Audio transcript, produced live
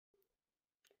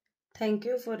Thank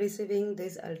you for receiving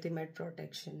this ultimate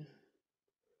protection.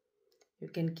 You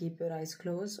can keep your eyes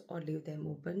closed or leave them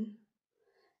open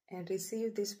and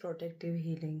receive this protective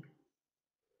healing.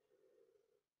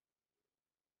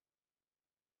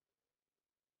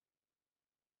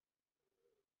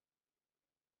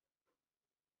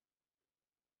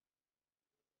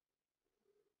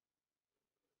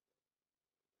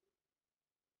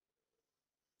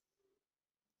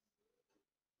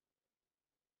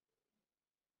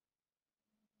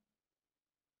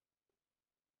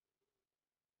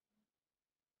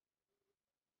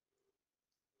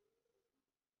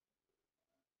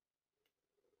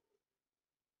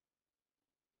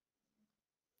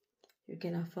 You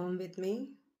can affirm with me.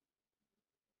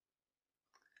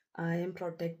 I am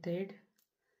protected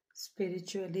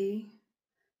spiritually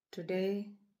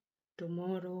today,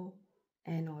 tomorrow,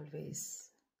 and always.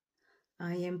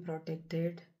 I am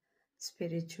protected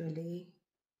spiritually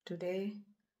today,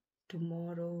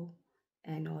 tomorrow,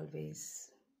 and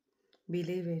always.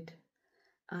 Believe it.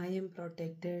 I am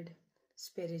protected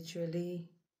spiritually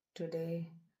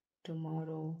today,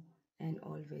 tomorrow, and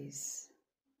always.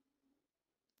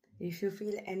 If you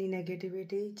feel any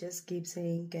negativity, just keep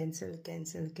saying cancel,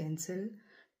 cancel, cancel,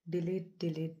 delete,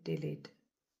 delete, delete,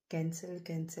 cancel,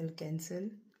 cancel, cancel,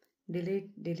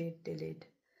 delete, delete, delete,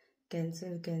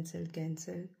 cancel, cancel,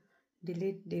 cancel,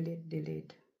 delete, delete,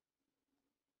 delete.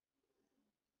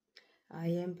 I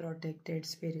am protected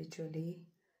spiritually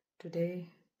today,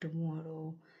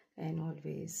 tomorrow, and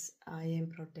always. I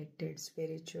am protected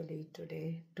spiritually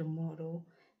today, tomorrow,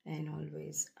 and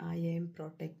always. I am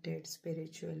protected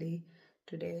spiritually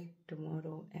today,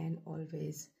 tomorrow, and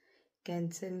always.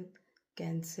 Cancel,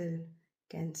 cancel,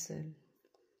 cancel.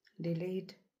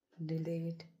 Delete,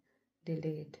 delete,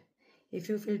 delete. If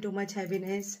you feel too much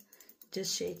heaviness,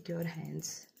 just shake your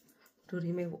hands to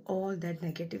remove all that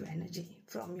negative energy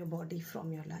from your body,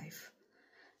 from your life.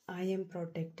 I am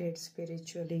protected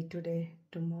spiritually today,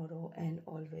 tomorrow, and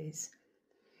always.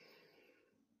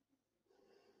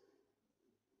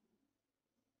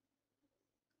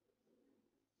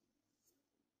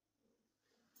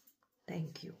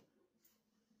 Thank you.